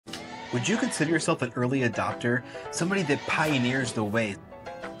Would you consider yourself an early adopter? Somebody that pioneers the way?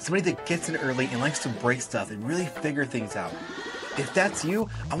 Somebody that gets in early and likes to break stuff and really figure things out? If that's you,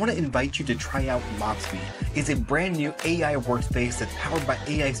 I want to invite you to try out Moxby. It's a brand new AI workspace that's powered by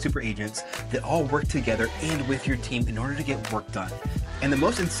AI super agents that all work together and with your team in order to get work done. And the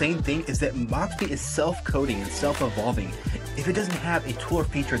most insane thing is that Moxby is self-coding and self-evolving. If it doesn't have a tool or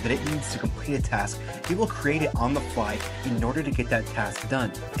feature that it needs to complete a task, it will create it on the fly in order to get that task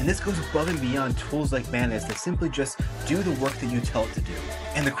done. And this goes above and beyond tools like Manus that simply just do the work that you tell it to do.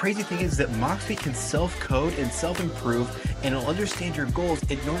 And the crazy thing is that Moxby can self-code and self-improve, and it'll understand your goals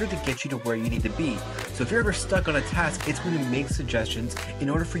in order to get you to where you need to be. So if you're ever stuck on a task, it's going to make suggestions in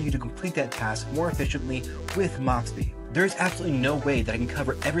order for you to complete that task more efficiently with Moxby. There's absolutely no way that I can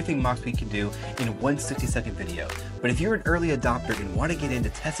cover everything Moxby can do in one 60-second video. But if you're an early adopter and want to get in to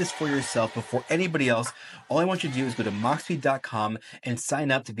test this for yourself before anybody else, all I want you to do is go to moxby.com and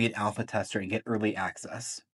sign up to be an alpha tester and get early access.